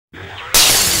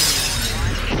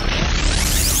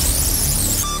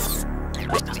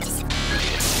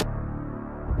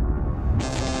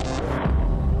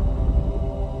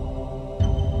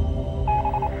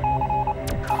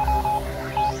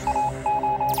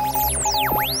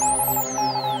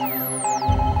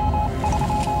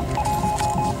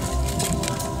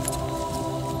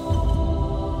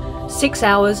6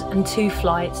 hours and 2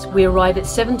 flights, we arrive at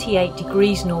 78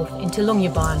 degrees north into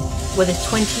Longyearbyen, where there's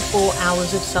 24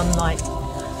 hours of sunlight.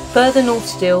 Further north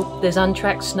still, there's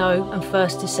untracked snow and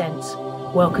first ascents.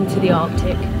 Welcome to the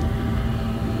Arctic.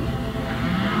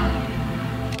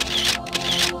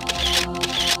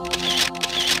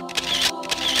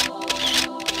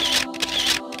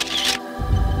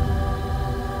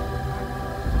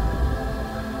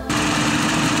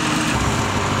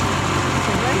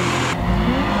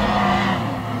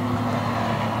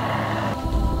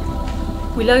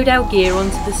 We load our gear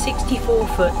onto the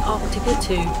 64-foot Arctica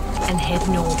II and head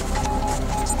north.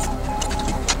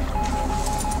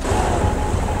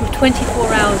 With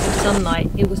 24 hours of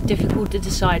sunlight, it was difficult to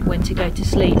decide when to go to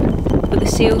sleep, but the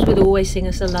seals would always sing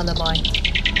us a lullaby.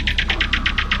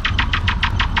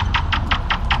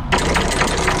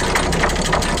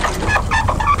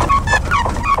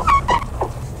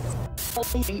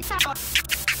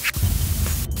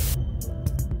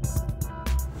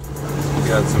 We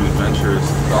had some adventurous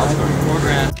thoughts going forward.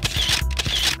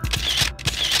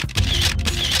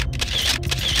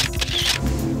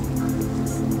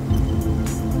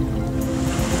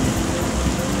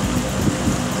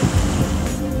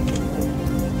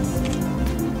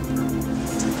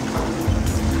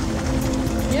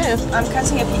 Yeah, I'm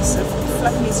cutting a piece of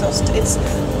fluffy sauce. It's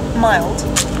mild.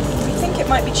 We think it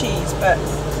might be cheese, but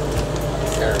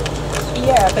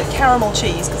yeah, but caramel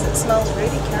cheese because it smells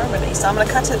really caramelly. So I'm going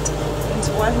to cut it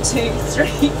into 1, 2,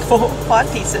 3, 4,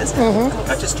 5 pieces.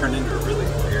 That just turned into a really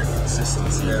weird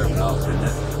consistency in your mouth, didn't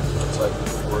it? It's like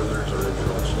Werther's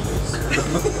original cheese.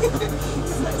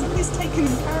 It's taken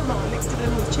caramel and mixed it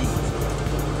in with cheese.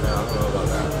 Yeah, I don't know about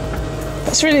that.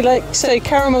 It's really like, so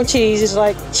caramel cheese is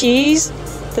like cheese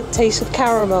that tastes of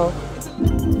caramel.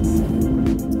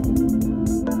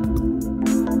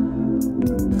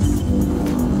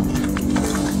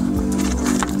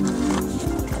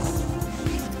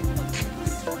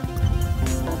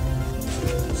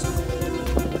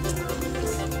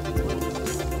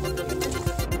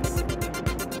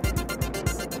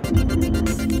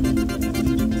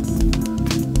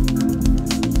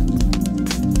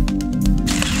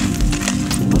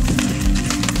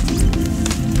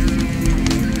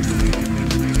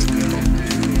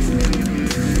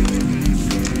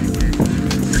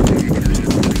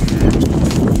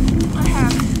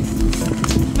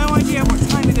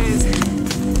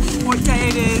 What day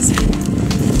it is.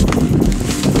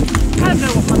 I don't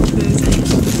know what month it is.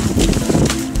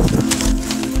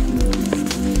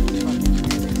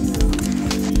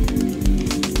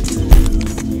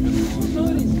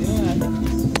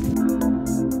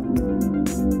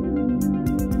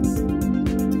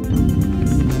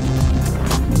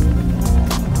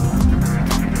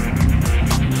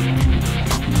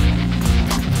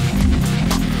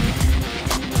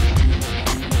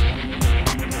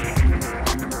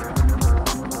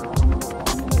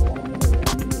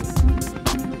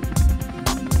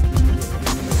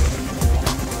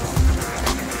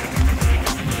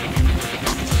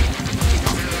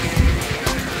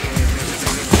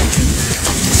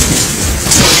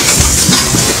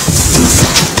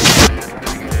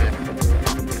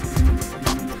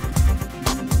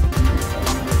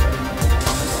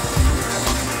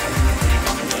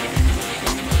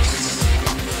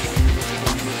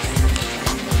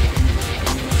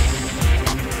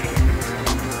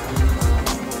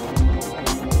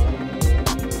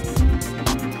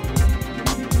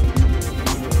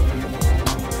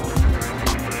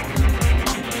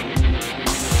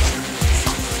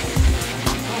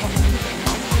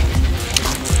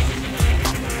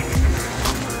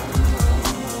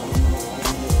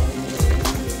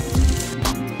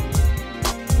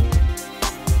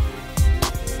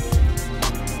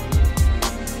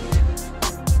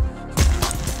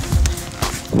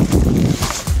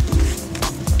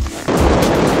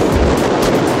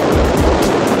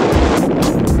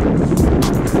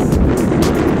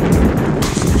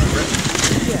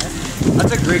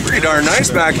 Pretty darn nice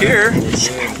back here.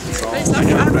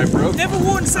 I've never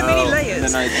worn so many layers.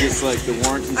 And then I just like the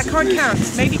warranty. I can't count.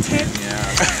 Maybe 10.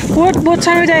 Yeah. What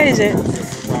time of day is it? I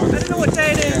don't know what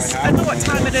day it is. I don't know what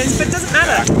time it is, but it doesn't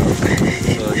matter.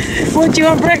 What, do you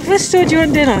want breakfast or do you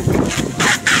want dinner?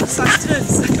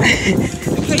 Sustenance.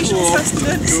 Occasional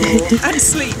sustenance and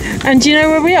sleep. And do you know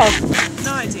where we are?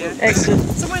 No idea. Excellent.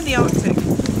 Somewhere in the Arctic.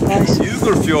 Nice.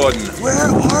 Ugelfjorden. Where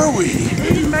are we?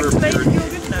 Back to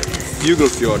Longyearbyen? No.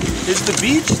 Ugelfjorden. Is the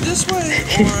beach this way?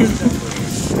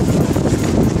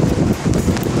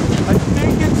 I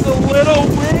think it's a little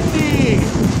windy.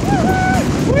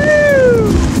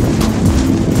 Woo!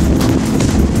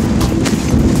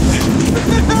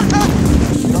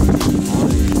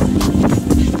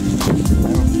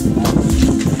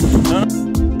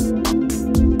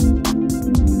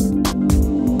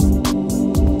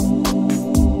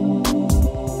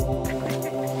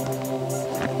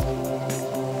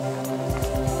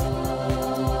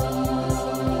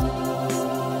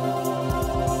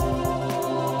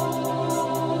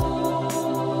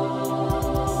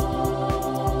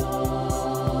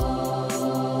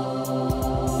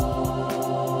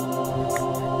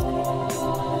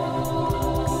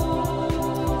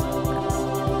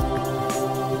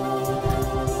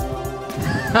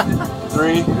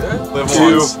 3, Live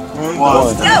 2,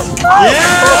 once. 1. Go!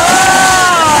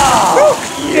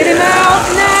 Get him out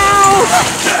now!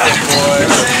 Boy,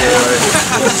 boy.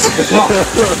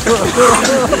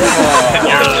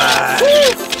 You're alive.